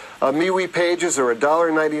chat. MeWe pages are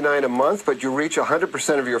 $1.99 a month, but you reach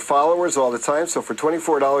 100% of your followers all the time. So for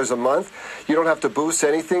 $24 a month, you don't have to boost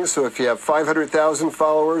anything. So if you have 500,000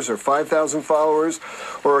 followers or 5,000 followers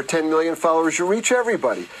or 10 million followers, you reach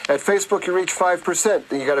everybody. At Facebook, you reach 5%.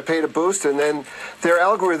 Then you got to pay to boost, and then their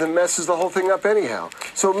algorithm messes the whole thing up anyhow.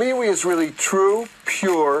 So MeWe is really true,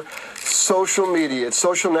 pure social media. It's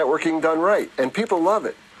social networking done right, and people love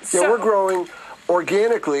it. We're growing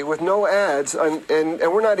organically with no ads, and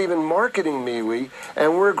we're not even marketing MeWe,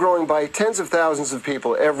 and we're growing by tens of thousands of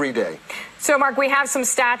people every day. So, Mark, we have some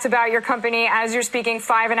stats about your company. As you're speaking,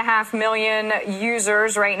 5.5 million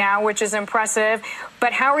users right now, which is impressive.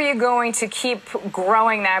 But how are you going to keep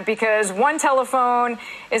growing that? Because one telephone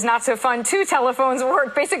is not so fun. 2 telephones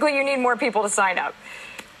work. Basically, you need more people to sign up.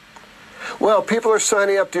 Well, people are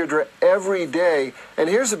signing up, Deirdre, every day. And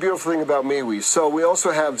here's the beautiful thing about MeWe. So we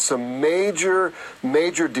also have some major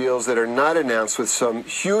deals that are not announced with some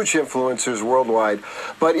huge influencers worldwide.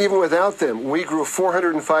 But even without them, we grew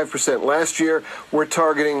 405% last year. We're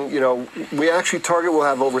targeting, we actually target we'll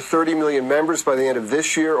have over 30 million members by the end of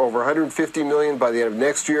this year, over 150 million by the end of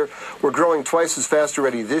next year. We're growing twice as fast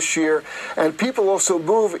already this year. And people also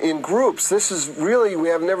move in groups. This is really, we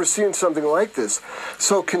have never seen something like this.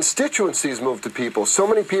 So constituencies move to people. So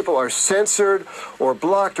many people are censored or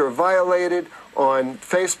blocked or violated on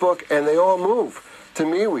Facebook, and they all move to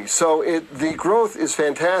MeWe. So the growth is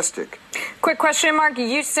fantastic. Quick question, Mark.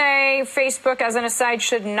 You say Facebook, as an aside,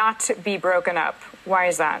 should not be broken up. Why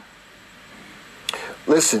is that?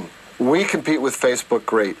 Listen, we compete with Facebook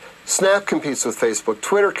great. Snap competes with Facebook.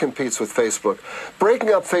 Twitter competes with Facebook.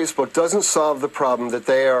 Breaking up Facebook doesn't solve the problem that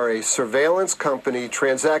they are a surveillance company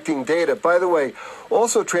transacting data. By the way,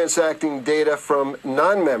 also transacting data from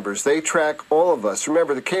non-members. They track all of us.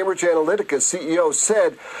 Remember, the Cambridge Analytica CEO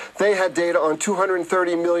said they had data on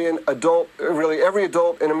 230 million every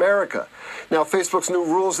adult in America. Now, Facebook's new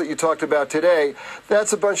rules that you talked about today,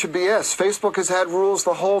 that's a bunch of BS. Facebook has had rules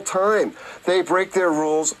the whole time. They break their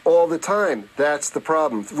rules all the time. That's the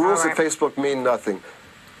problem. Rules at Facebook mean nothing.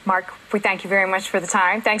 Mark, we thank you very much for the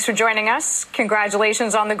time. Thanks for joining us.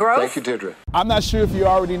 Congratulations on the growth. Thank you, Deirdre. I'm not sure if you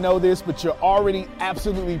already know this, but you're already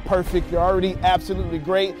absolutely perfect. You're already absolutely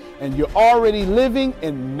great, and you're already living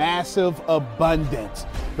in massive abundance.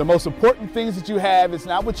 The most important things that you have is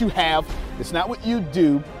not what you have, it's not what you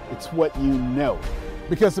do, it's what you know.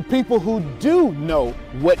 Because the people who do know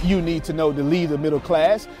what you need to know to lead the middle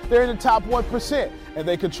class, they're in the top 1%, and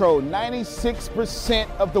they control 96%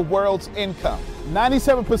 of the world's income.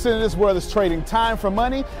 97% of this world is trading time for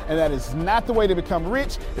money, and that is not the way to become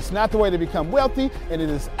rich, it's not the way to become wealthy, and it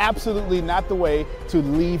is absolutely not the way to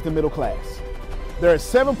leave the middle class. There are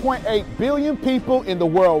 7.8 billion people in the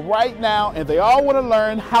world right now, and they all want to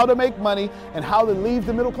learn how to make money and how to leave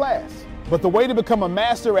the middle class. But the way to become a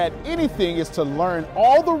master at anything is to learn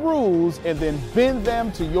all the rules and then bend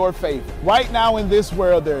them to your favor. Right now in this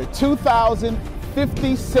world, there are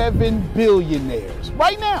 2,057 billionaires.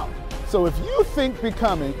 Right now. So if you think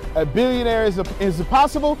becoming a billionaire is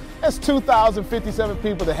impossible, that's 2,057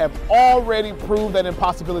 people that have already proved that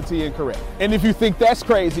impossibility incorrect. And if you think that's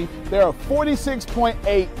crazy, there are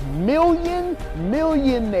 46.8 million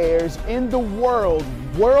millionaires in the world,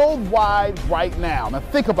 worldwide right now. Now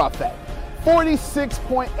think about that.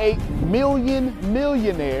 46.8 million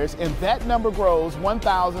millionaires, and that number grows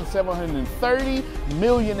 1,730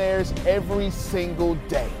 millionaires every single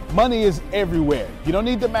day. Money is everywhere. You don't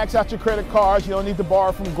need to max out your credit cards. You don't need to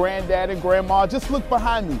borrow from granddad and grandma. Just look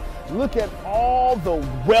behind me. Look at all the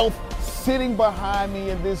wealth sitting behind me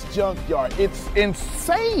in this junkyard. It's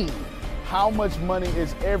insane how much money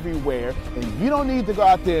is everywhere, and you don't need to go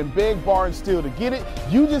out there and beg, borrow, and steal to get it.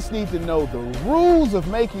 You just need to know the rules of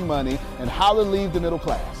making money and how to leave the middle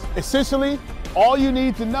class. Essentially, all you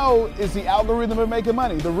need to know is the algorithm of making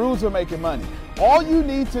money, the rules of making money. All you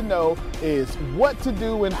need to know is what to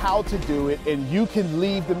do and how to do it, and you can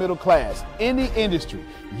leave the middle class. Any industry,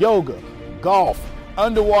 yoga, golf,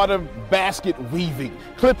 underwater basket weaving,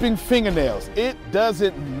 clipping fingernails, it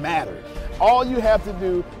doesn't matter. All you have to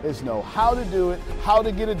do is know how to do it, how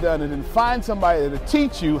to get it done, and then find somebody to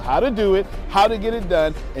teach you how to do it, how to get it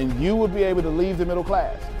done, and you will be able to leave the middle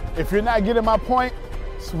class. If you're not getting my point,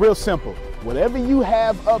 it's real simple. Whatever you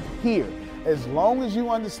have up here, as long as you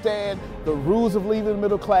understand the rules of leaving the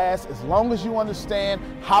middle class, as long as you understand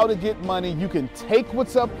how to get money, you can take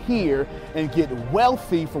what's up here and get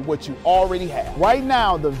wealthy from what you already have. Right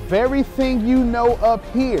now, the very thing you know up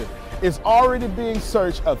here is already being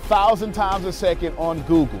searched 1,000 times a second on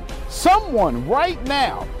Google. Someone right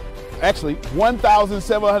now, actually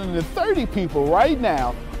 1,730 people right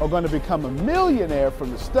now are going to become a millionaire from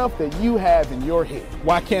the stuff that you have in your head.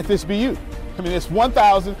 Why can't this be you? I mean, it's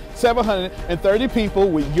 1,730 people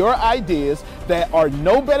with your ideas that are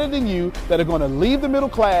no better than you, that are going to leave the middle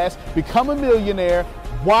class, become a millionaire.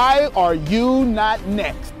 Why are you not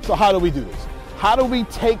next? So how do we do this? How do we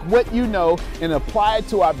take what you know and apply it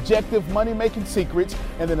to objective money-making secrets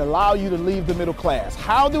and then allow you to leave the middle class?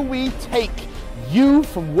 How do we take you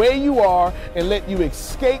from where you are and let you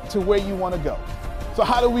escape to where you want to go? So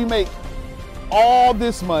how do we make all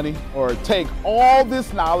this money or take all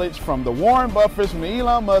this knowledge from the Warren Buffetts, from the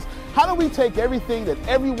Elon Musk? How do we take everything that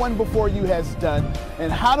everyone before you has done,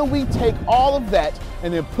 and how do we take all of that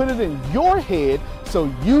and then put it in your head so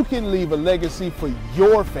you can leave a legacy for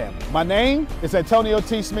your family? My name is Antonio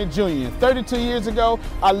T. Smith Jr. 32 years ago,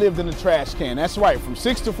 I lived in a trash can. That's right, from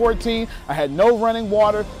 6 to 14, I had no running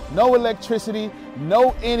water, no electricity,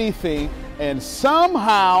 no anything, and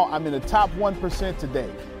somehow I'm in the top 1% today.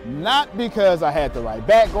 Not because I had the right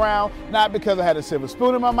background, not because I had a silver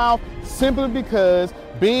spoon in my mouth, simply because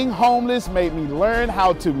being homeless made me learn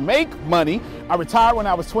how to make money. I retired when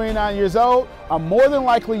I was 29 years old. I'm more than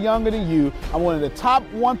likely younger than you. I'm one of the top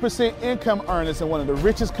 1% income earners in one of the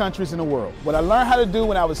richest countries in the world. What I learned how to do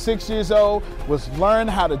when I was 6 years old was learn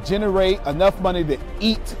how to generate enough money to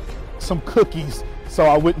eat some cookies so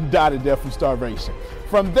I wouldn't die to death from starvation.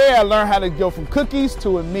 From there, I learned how to go from cookies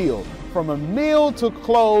to a meal. From a meal to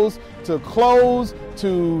clothes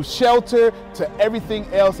to shelter to everything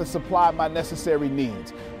else that supplied my necessary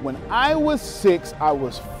needs. When I was 6, I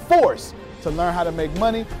was forced to learn how to make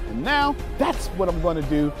money, and now that's what I'm going to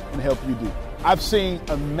do and help you do. I've seen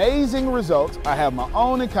amazing results. I have my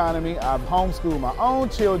own economy. I've homeschooled my own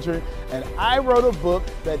children, and I wrote a book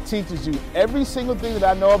that teaches you every single thing that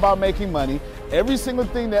I know about making money, every single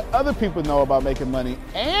thing that other people know about making money,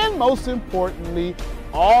 and most importantly,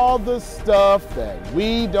 all the stuff that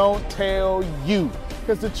we don't tell you.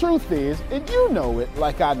 Because the truth is, and you know it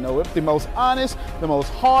like I know it, the most honest, the most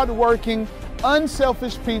hardworking,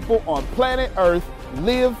 unselfish people on planet Earth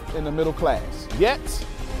live in the middle class. Yet,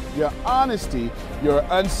 your honesty, your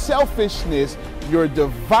unselfishness, your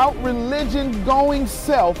devout religion-going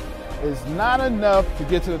self is not enough to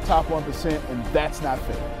get to the top 1%, and that's not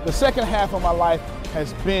fair. The second half of my life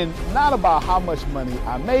has been not about how much money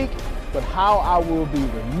I make, but how I will be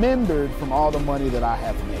remembered from all the money that I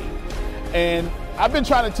have made. And I've been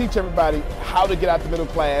trying to teach everybody how to get out the middle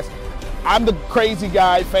class. I'm the crazy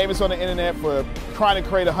guy famous on the internet for trying to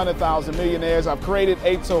create 100,000 millionaires. I've created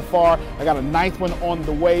 8 so far. I got a 9th one on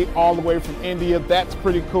the way, all the way from India. That's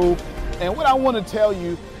pretty cool. And what I want to tell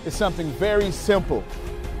you is something very simple.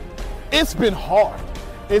 It's been hard.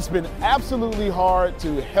 It's been absolutely hard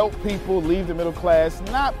to help people leave the middle class,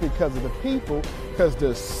 not because of the people, because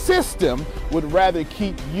the system would rather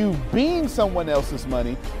keep you being someone else's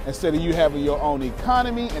money instead of you having your own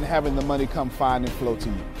economy and having the money come find and flow to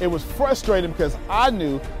you. It was frustrating because I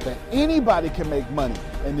knew that anybody can make money.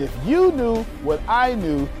 And if you knew what I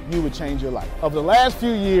knew, you would change your life. Over the last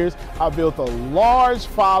few years, I've built a large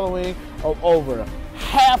following of over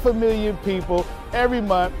 500,000 people every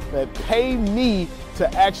month that pay me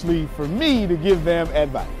for me to give them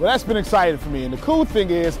advice. Well, that's been exciting for me. And the cool thing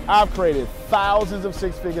is I've created thousands of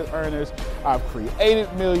six-figure earners. I've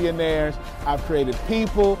created millionaires. I've created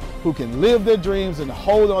people who can live their dreams and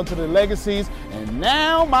hold on to their legacies. And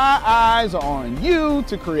now my eyes are on you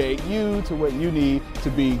to create you to what you need to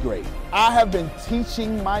be great. I have been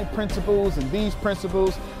teaching my principles and these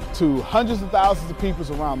principles to hundreds of thousands of people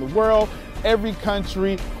around the world, every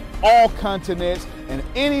country, all continents, and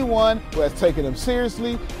anyone who has taken them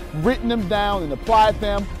seriously, written them down, and applied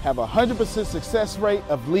them have a 100% success rate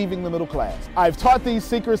of leaving the middle class. I've taught these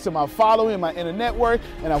secrets to my following and my inner network,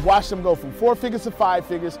 and I've watched them go from 4 figures to 5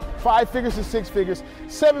 figures, 5 figures to 6 figures,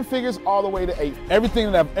 7 figures, all the way to 8.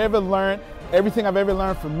 Everything that I've ever learned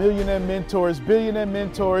from millionaire mentors, billionaire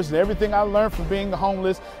mentors, and everything I learned from being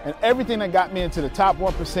homeless, and everything that got me into the top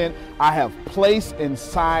 1%, I have placed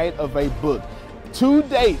inside of a book. To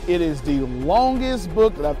date, it is the longest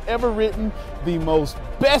book that I've ever written, the most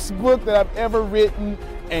best book that I've ever written,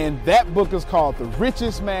 and that book is called The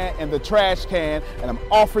Richest Man in the Trash Can, and I'm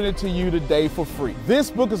offering it to you today for free.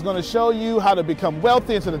 This book is going to show you how to become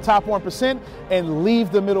wealthy into the top 1% and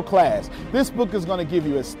leave the middle class. This book is going to give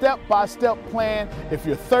you a step-by-step plan if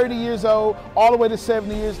you're 30 years old, all the way to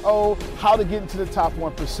 70 years old, how to get into the top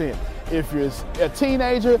 1%. If you're a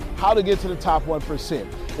teenager, how to get to the top 1%.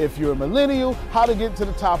 If you're a millennial, how to get to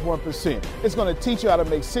the top 1%. It's going to teach you how to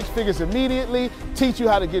make 6 figures immediately, teach you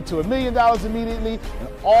how to get to $1 million immediately, and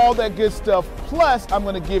all that good stuff. Plus, I'm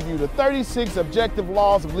going to give you the 36 objective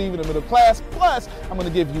laws of leaving the middle class. Plus, I'm going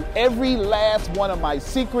to give you every last one of my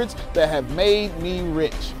secrets that have made me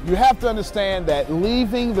rich. You have to understand that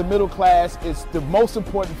leaving the middle class is the most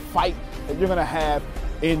important fight that you're going to have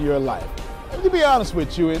in your life. To be honest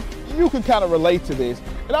with you, and you can kind of relate to this,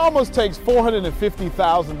 it almost takes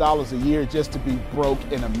 $450,000 a year just to be broke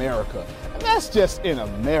in America. And that's just in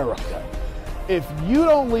America. If you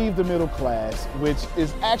don't leave the middle class, which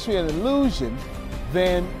is actually an illusion,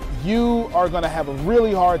 then you are going to have a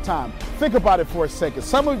really hard time. Think about it for a second.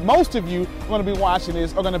 Most of you going to be watching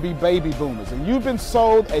this are going to be baby boomers, and you've been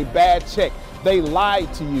sold a bad check. They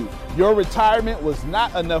lied to you. Your retirement was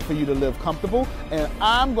not enough for you to live comfortable, and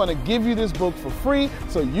I'm going to give you this book for free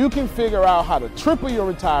so you can figure out how to triple your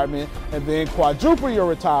retirement and then quadruple your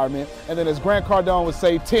retirement, and then, as Grant Cardone would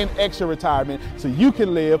say, 10x your retirement so you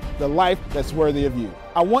can live the life that's worthy of you.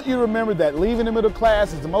 I want you to remember that leaving the middle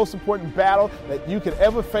class is the most important battle that you could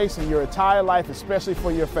ever face in your entire life, especially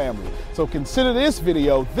for your family. So consider this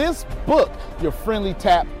video, this book, your friendly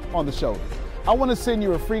tap on the shoulder. I want to send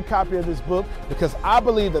you a free copy of this book because I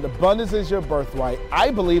believe that abundance is your birthright.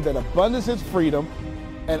 I believe that abundance is freedom,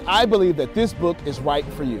 and I believe that this book is right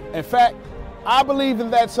for you. In fact, I believe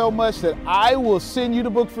in that so much that I will send you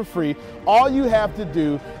the book for free. All you have to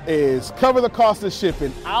do is cover the cost of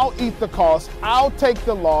shipping. I'll eat the cost. I'll take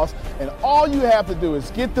the loss. And all you have to do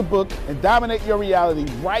is get the book and dominate your reality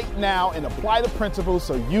right now and apply the principles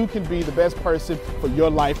so you can be the best person for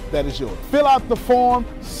your life that is yours. Fill out the form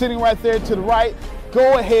sitting right there to the right.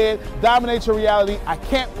 Go ahead, dominate your reality. I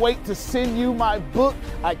can't wait to send you my book.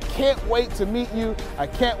 I can't wait to meet you. I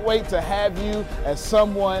can't wait to have you as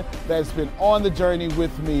someone that's been on the journey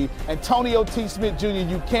with me. Antonio T. Smith Jr.,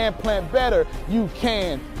 you can plan better. You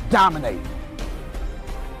can dominate.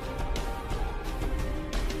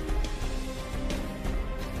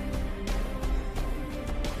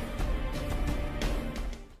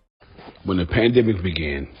 When the pandemic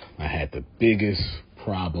began, I had the biggest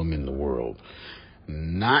problem in the world.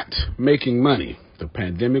 Not making money. The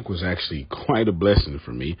pandemic was actually quite a blessing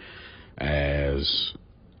for me, as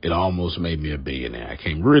it almost made me a billionaire. I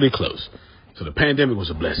came really close. So the pandemic was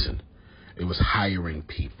a blessing. It was hiring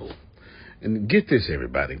people. And get this,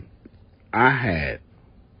 everybody. I had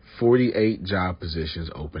 48 job positions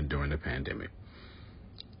open during the pandemic.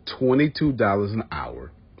 $22 an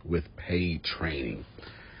hour with paid training.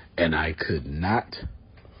 And I could not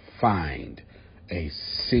find a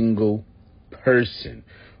single person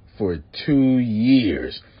for 2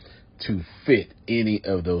 years to fit any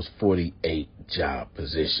of those 48 job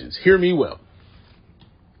positions. Hear me well.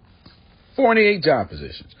 48 job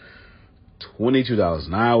positions, $22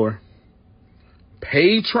 an hour,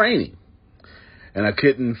 paid training, and I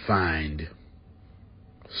couldn't find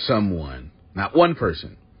someone, not one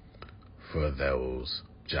person, for those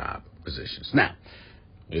job positions. Now,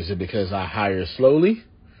 is it because I hire slowly?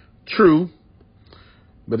 True,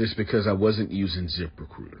 but it's because I wasn't using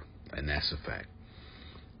ZipRecruiter, and that's a fact.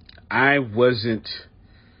 I wasn't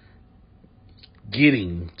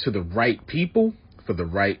getting to the right people for the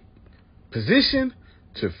right position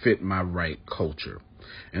to fit my right culture.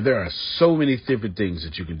 And there are so many different things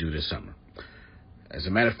that you can do this summer. As a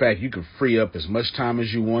matter of fact, you can free up as much time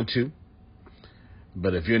as you want to.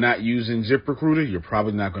 But if you're not using ZipRecruiter, you're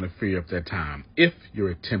probably not going to free up that time if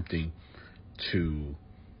you're attempting to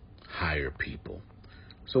hire people.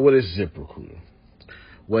 So what is ZipRecruiter?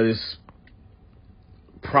 What is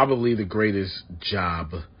probably the greatest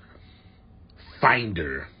job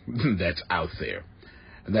finder that's out there.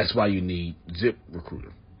 And that's why you need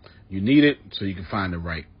ZipRecruiter. You need it so you can find the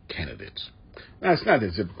right candidates. Now, it's not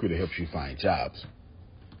that ZipRecruiter helps you find jobs.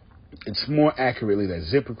 It's more accurately that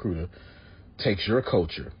ZipRecruiter takes your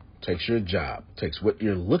culture, takes your job, takes what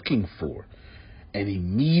you're looking for, and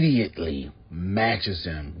immediately matches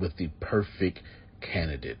them with the perfect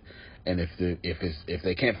candidate. And if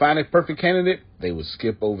they can't find a perfect candidate, they will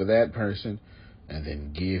skip over that person and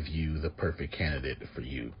then give you the perfect candidate for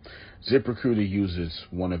you. ZipRecruiter uses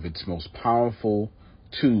one of its most powerful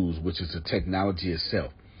tools, which is the technology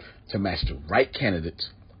itself, to match the right candidates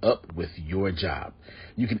up with your job.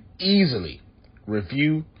 You can easily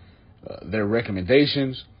review their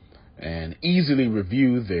recommendations and easily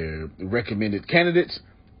review their recommended candidates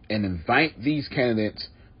and invite these candidates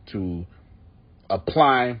to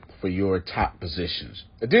apply for your top positions.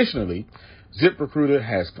 Additionally, ZipRecruiter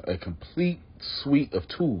has a complete suite of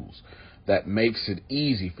tools that makes it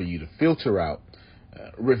easy for you to filter out,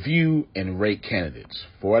 review, and rate candidates.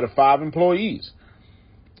 4 out of 5 employees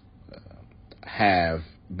have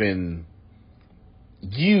been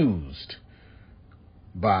used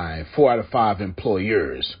by 4 out of 5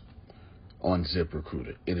 employers on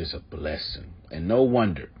ZipRecruiter. It is a blessing. And no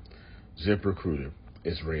wonder ZipRecruiter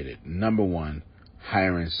is rated #1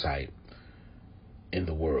 hiring site in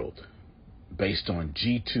the world based on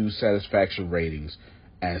G2 satisfaction ratings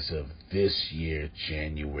as of this year,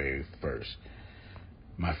 January 1st.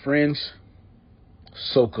 My friends,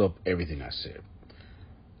 soak up everything I said.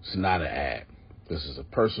 It's not an ad. This is a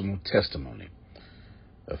personal testimony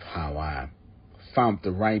of how I found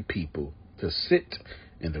the right people to sit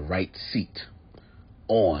in the right seat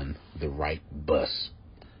on the right bus.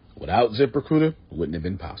 Without ZipRecruiter, it wouldn't have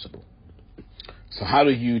been possible. So how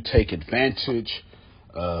do you take advantage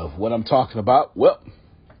of what I'm talking about? Well,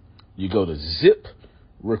 you go to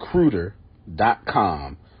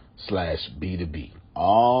ZipRecruiter.com/B2B.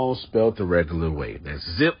 All spelled the regular way. That's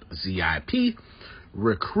Zip, Z-I-P,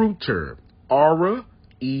 Recruiter, Aura,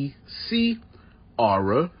 E-C,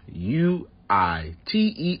 Aura, U-I-T-E-R,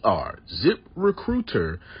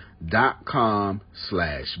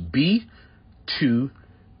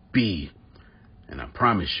 ZipRecruiter.com/B2B. And I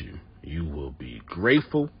promise you, you will be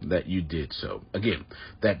grateful that you did so. Again,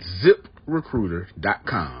 that's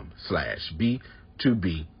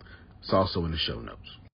ZipRecruiter.com/B2B. It's also in the show notes.